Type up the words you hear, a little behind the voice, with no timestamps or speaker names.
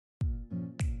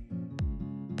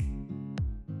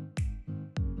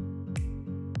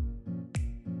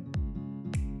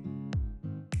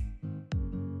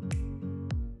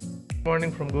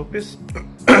Morning from Gupis.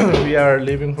 We are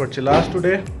leaving for Chilas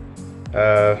today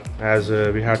as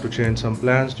we had to change some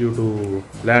plans due to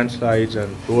landslides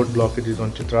and road blockages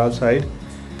on Chitral side.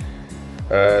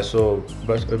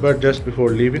 But just before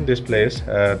leaving this place,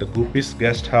 the Gupis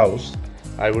guest house,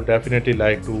 I would definitely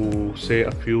like to say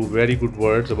a few very good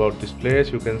words about this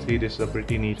place. You can see this is a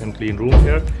pretty neat and clean room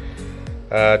here.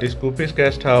 This Gupis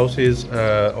guest house is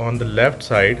on the left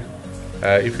side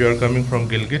if you are coming from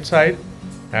Gilgit side,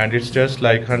 and it's just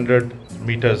like 100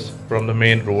 meters from the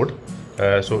main road,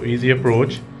 so easy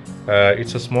approach.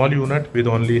 It's a small unit with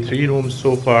only 3 rooms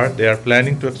so far. They are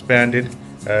planning to expand it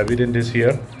within this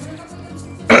year.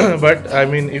 But I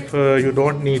mean, if you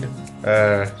don't need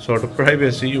sort of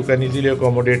privacy, you can easily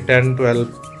accommodate 10,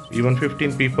 12, even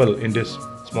 15 people in this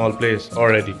small place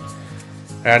already.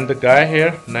 And the guy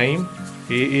here, Naeem,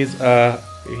 he's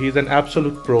an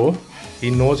absolute pro. He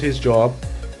knows his job.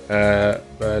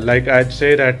 Like I'd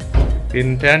say that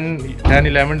in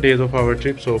 10-11 days of our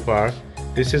trip so far,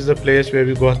 this is the place where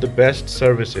we got the best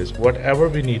services. Whatever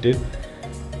we needed,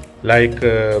 like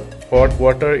hot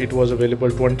water, it was available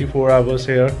 24 hours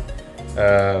here.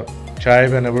 Chai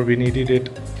whenever we needed it.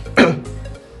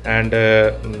 And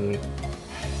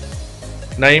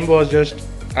Naeem was just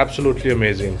absolutely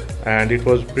amazing, and it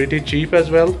was pretty cheap as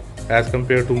well as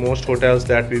compared to most hotels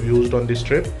that we've used on this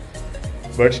trip.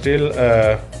 But still,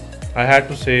 I had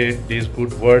to say these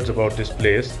good words about this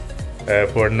place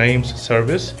for Naeem's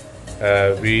service.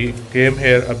 We came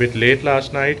here a bit late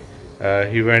last night.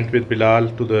 He went with Bilal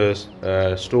to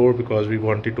the store because we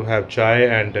wanted to have chai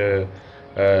and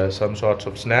some sorts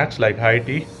of snacks like high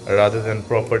tea rather than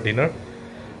proper dinner.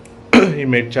 He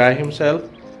made chai himself,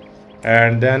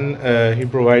 and then he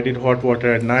provided hot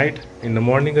water at night, in the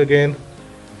morning again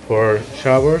for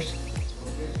showers.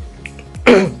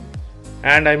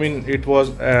 And I mean, it was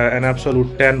an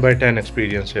absolute 10 by 10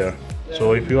 experience here.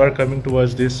 So if you are coming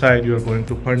towards this side, you are going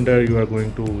to Pandar, you are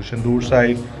going to Shandur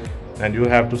side, and you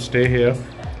have to stay here,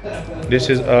 this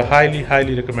is a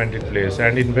highly recommended place,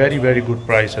 and in very good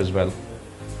price as well.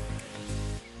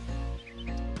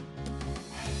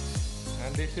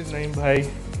 And this is Naeem Bhai.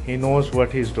 He knows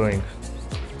what he's doing.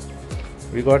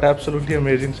 We got absolutely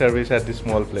amazing service at this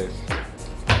small place.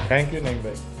 Thank you, Naeem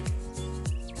Bhai.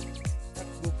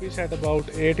 Gupis at about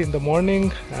 8 in the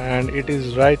morning, and it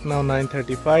is right now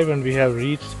 9:35, and we have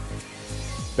reached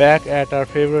back at our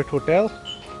favorite hotel,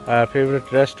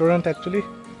 favorite restaurant actually,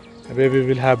 where we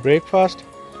will have breakfast.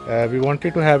 We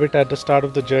wanted to have it at the start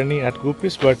of the journey at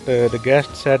Gupis, but the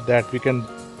guest said that we can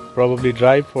probably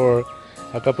drive for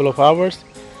a couple of hours,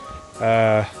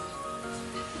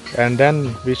 and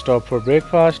then we stopped for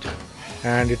breakfast.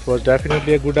 And it was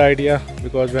definitely a good idea,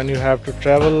 because when you have to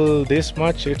travel this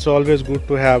much, it's always good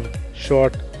to have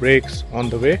short breaks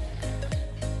on the way.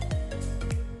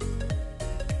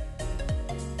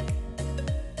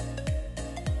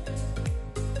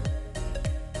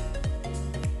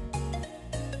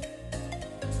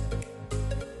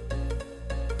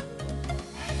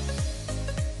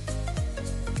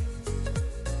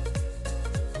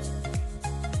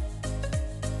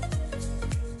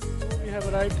 We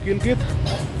have arrived Gilgit,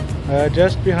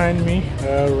 just behind me,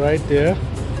 right there,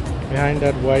 behind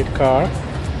that white car.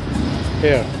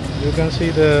 Here you can see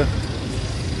the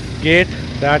gate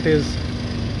that is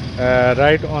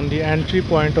right on the entry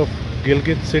point of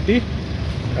Gilgit city,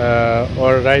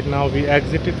 or right now we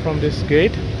exited from this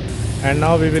gate, and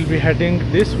now we will be heading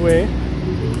this way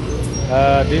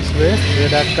where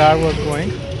that car was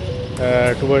going,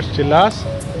 towards Chilas.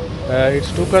 It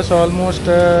took us almost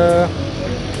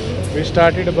we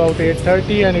started about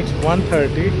 8:30 and it's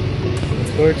 1:30,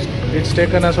 so it's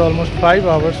taken us almost 5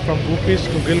 hours from Gupis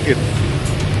to Gilgit,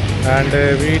 and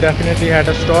we definitely had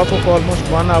a stop of almost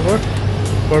 1 hour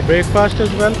for breakfast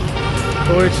as well.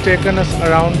 So it's taken us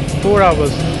around 4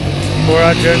 hours for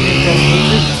our journey from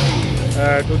Gupis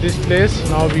to this place.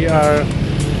 Now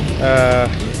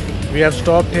we have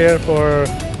stopped here for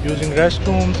using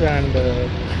restrooms and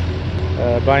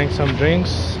buying some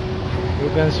drinks. You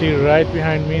can see right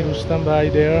behind me Rustam bhai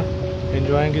there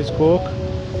enjoying his coke,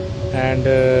 and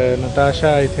Natasha,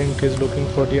 I think, is looking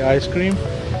for the ice cream.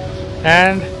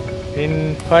 And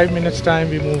in 5 minutes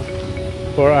time we move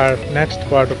for our next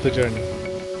part of the journey.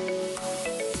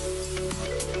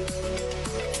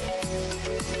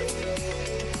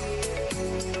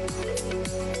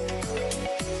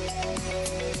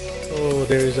 So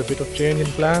there is a bit of change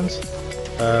in plans.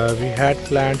 We had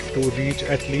planned to reach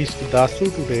at least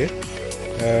Dasu today,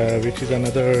 which is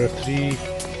another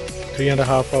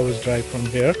 3.5 hours drive from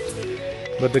here,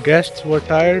 but the guests were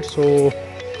tired, so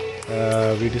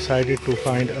we decided to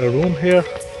find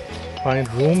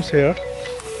rooms here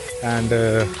and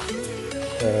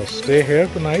stay here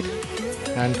tonight.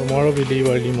 And tomorrow we leave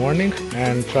early morning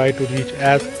and try to reach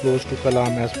as close to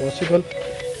Kalam as possible,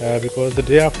 because the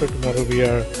day after tomorrow we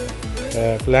are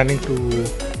planning to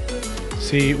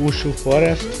see Ushu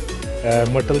Forest,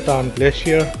 Mataltan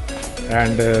Glacier,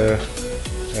 and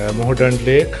Mohdand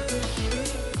Lake.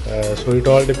 So it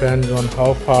all depends on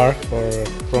how far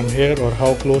from here or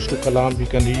how close to Kalam we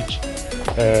can reach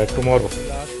tomorrow.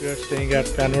 Last we are staying at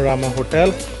Panorama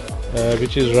Hotel,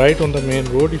 which is right on the main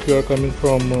road. If you are coming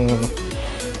from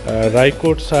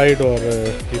Raikot side, or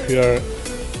if you are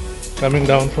coming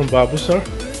down from Babusar,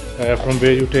 from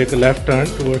where you take a left turn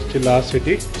towards Chilas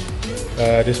city,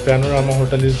 this Panorama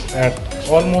Hotel is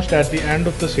almost at the end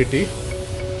of the city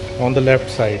on the left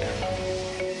side.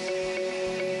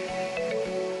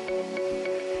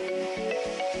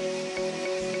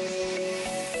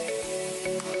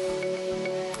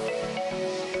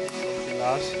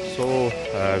 So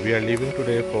we are leaving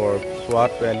today for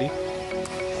Swat Valley.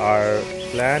 Our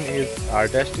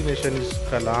destination is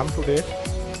Kalam today,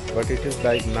 but it is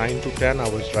like 9 to 10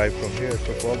 hours drive from here.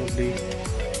 So probably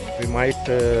we might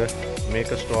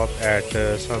make a stop at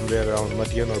somewhere around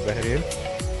Madian or Bahrain.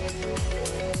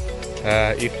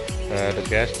 If the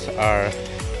guests are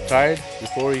tired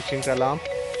before reaching Kalam,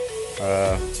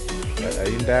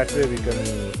 in that way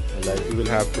we will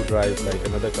have to drive like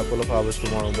another couple of hours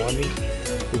tomorrow morning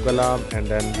to Kalam, and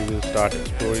then we will start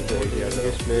exploring the area. In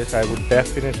this place I would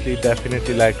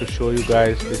definitely like to show you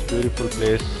guys this beautiful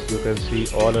place you can see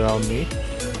all around me.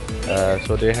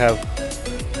 So they have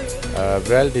a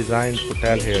well designed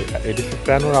hotel here. It is a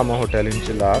Panorama Hotel in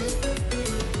Chilas,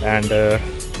 and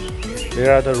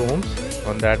there are the rooms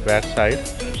on that back side,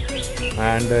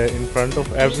 and in front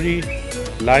of every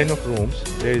line of rooms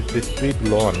there is this big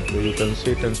lawn where you can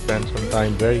sit and spend some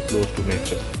time very close to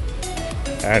nature.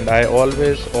 And I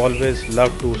always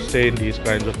love to stay in these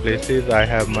kinds of places. I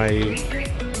have my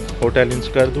hotel in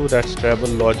Skardu, that's Travel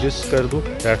Lodges Skardu,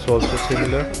 that's also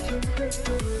similar.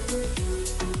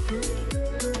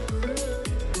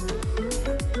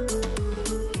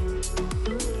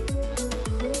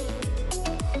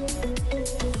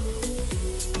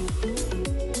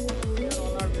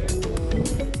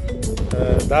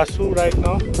 Dasu right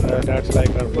now, that's like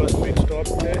our first big stop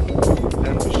today,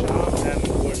 then Bisham, then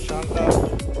towards Shanta,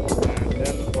 and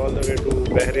then all the way to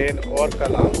Bahrain or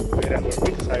Kalam, wherever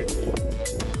we decide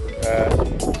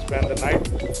to spend the night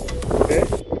today.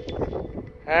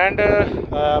 And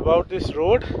about this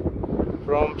road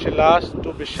from Chilas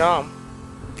to Bisham,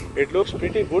 it looks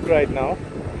pretty good right now.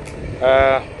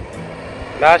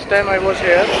 Last time I was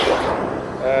here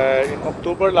in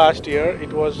October last year,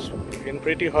 it was in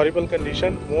pretty horrible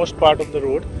condition, most part of the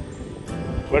road,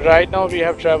 but right now we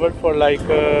have traveled for like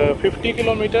 50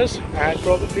 kilometers, and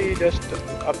probably just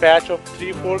a patch of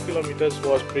 3-4 kilometers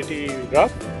was pretty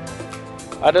rough.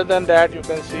 Other than that, you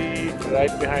can see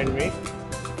right behind me,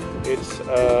 it's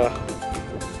a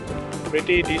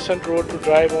pretty decent road to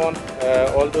drive on,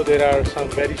 although there are some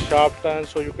very sharp turns,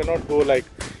 so you cannot go like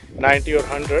 90 or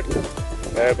 100,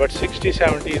 but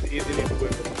 60-70 is easily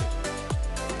doable.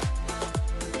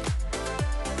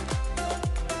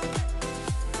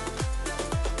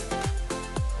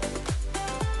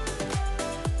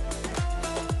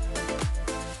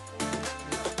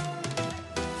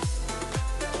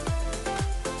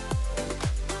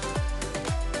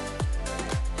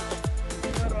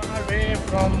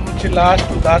 From Chilas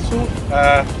to Dasu,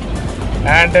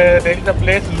 and there is a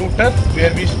place Lotus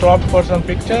where we stopped for some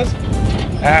pictures,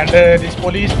 and this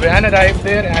police van arrived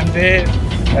there, and they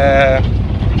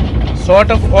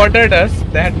sort of ordered us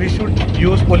that we should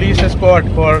use police escort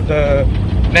for the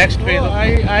next phase.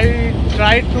 I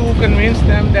tried to convince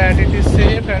them that it is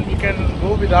safe and we can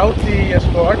go without the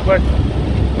escort, but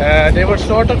they were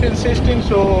sort of insisting.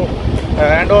 So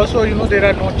and also, you know, there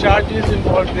are no charges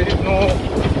involved, there is no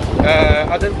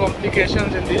other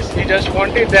complications in this. He just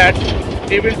wanted that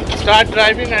he will start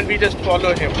driving and we just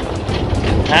follow him,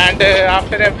 and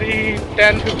after every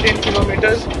 10-15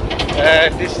 kilometers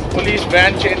this police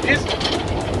van changes,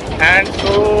 and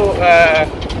so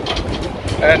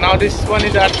now this one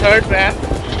is our third van,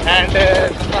 and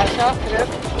Natasha here,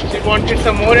 she wanted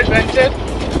some more adventure,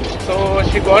 so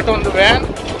she got on the van,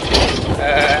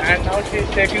 and now she is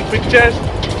taking pictures,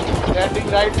 standing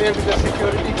right there with the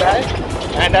security guy,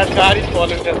 and our car is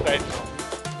following us right now.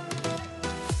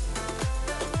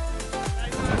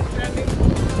 Right now I'm standing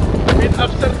with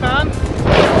Afsar Khan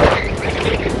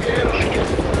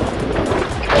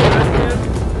here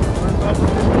on top of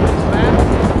this van,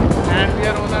 and we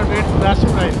are on our way to Dasu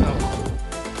right now.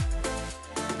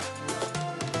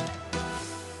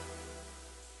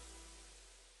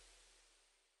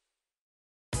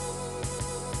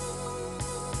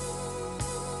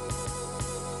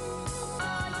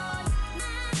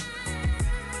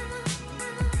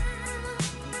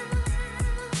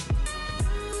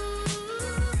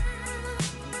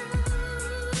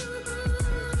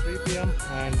 p.m.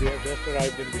 and we have just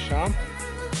arrived in Bisham.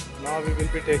 Now we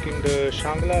will be taking the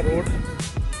Shangla road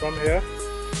from here.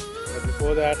 But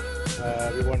before that,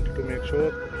 we wanted to make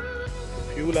sure to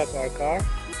fuel up our car,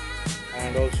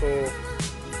 and also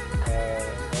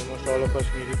almost all of us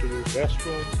needed to use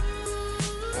restrooms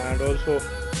and also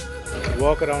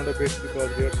walk around a bit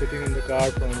because we are sitting in the car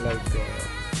from like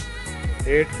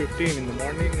 8:15 in the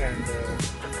morning, and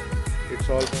it's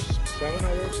almost 7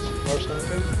 hours or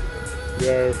something. We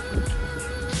are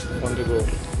on the go.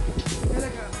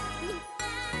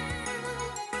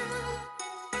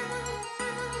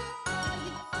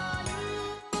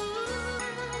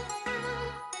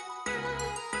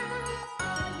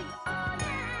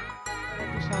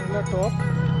 Sangla top,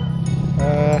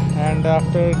 and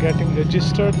after getting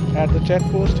registered at the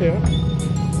checkpost here,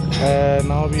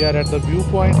 now we are at the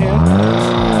viewpoint here,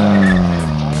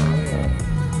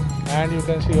 and you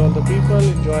can see all the people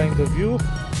enjoying the view,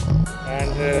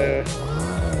 and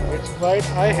it's quite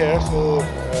high here, so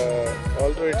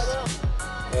although it's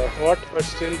hot, but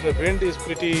still the wind is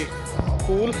pretty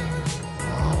cool.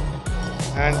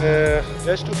 And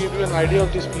just to give you an idea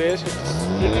of this place, it's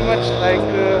pretty much like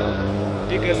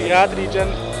the Galiyat region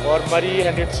or Murray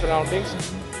and its surroundings.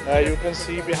 You can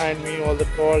see behind me all the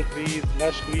tall trees,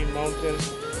 lush green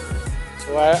mountains.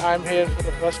 So I'm here for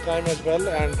the first time as well,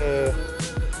 and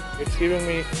it's giving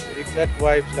me exact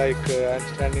vibes like I'm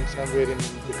standing somewhere in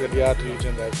the Galiyat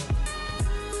region right now.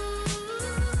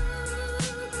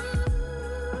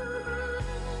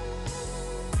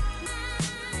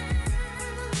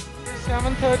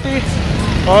 7:30,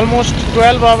 almost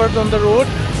 12 hours on the road,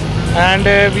 and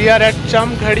we are at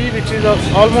Ghadi, which is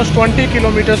almost 20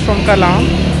 kilometers from Kalam.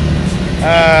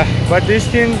 But this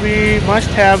thing we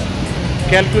must have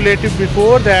calculated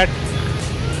before that,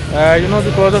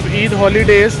 because of Eid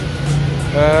holidays,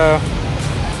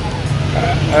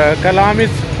 Kalam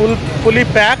is fully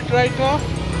packed right now,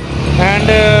 and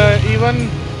even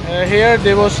here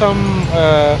there was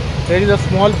there is a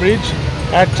small bridge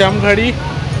at Ghadi,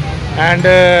 and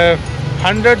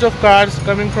hundreds of cars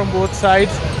coming from both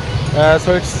sides,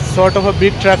 so it's sort of a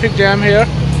big traffic jam here.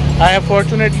 I have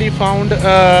fortunately found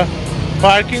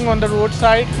parking on the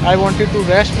roadside. I wanted to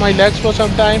rest my legs for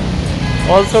some time.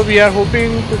 Also, we are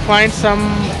hoping to find some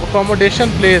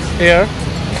accommodation place here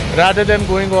rather than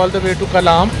going all the way to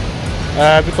Kalam,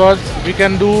 because we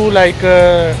can do like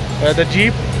the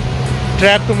jeep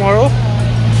track tomorrow.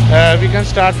 We can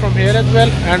start from here as well,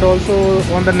 and also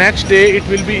on the next day it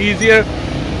will be easier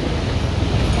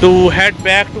to head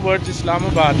back towards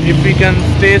Islamabad if we can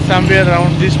stay somewhere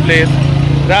around this place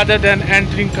rather than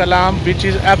entering Kalam, which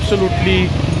is absolutely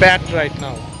packed right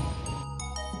now.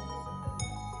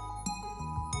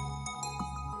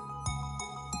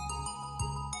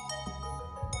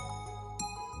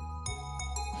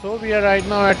 So we are right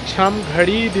now at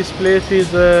Ghadi. This place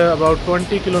is about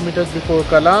 20 kilometers before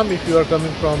Kalam if you are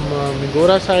coming from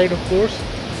Migora side, of course.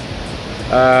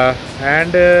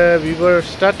 And we were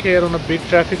stuck here on a big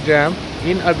traffic jam,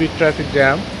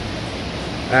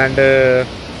 and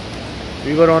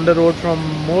we were on the road from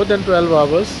more than 12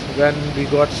 hours when we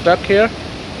got stuck here.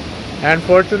 And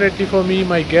fortunately for me,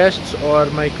 my guests or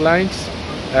my clients,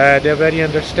 they are very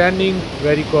understanding,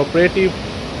 very cooperative.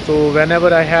 So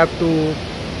whenever I have to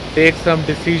take some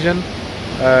decision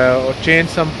or change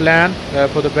some plan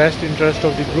for the best interest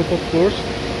of the group, of course,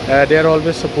 they are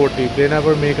always supportive. They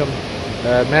never make a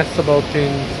mess about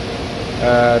things,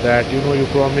 that you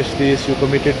promised this, you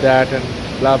committed that, and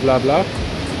blah blah blah.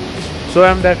 So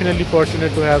I'm definitely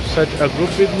fortunate to have such a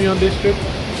group with me on this trip.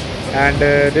 And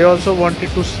they also wanted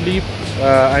to sleep,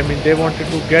 they wanted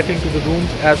to get into the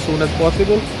rooms as soon as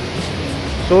possible.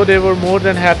 So they were more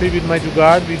than happy with my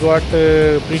jugaad. We got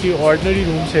pretty ordinary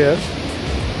rooms here,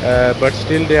 but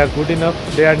still they are good enough.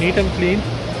 They are neat and clean,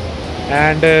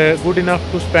 and good enough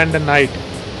to spend the night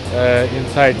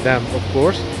inside them, of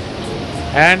course.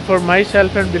 And for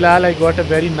myself and Bilal, I got a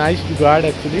very nice jugaad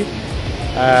actually.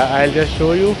 I'll just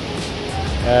show you.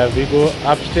 We go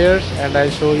upstairs and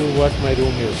I'll show you what my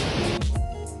room is.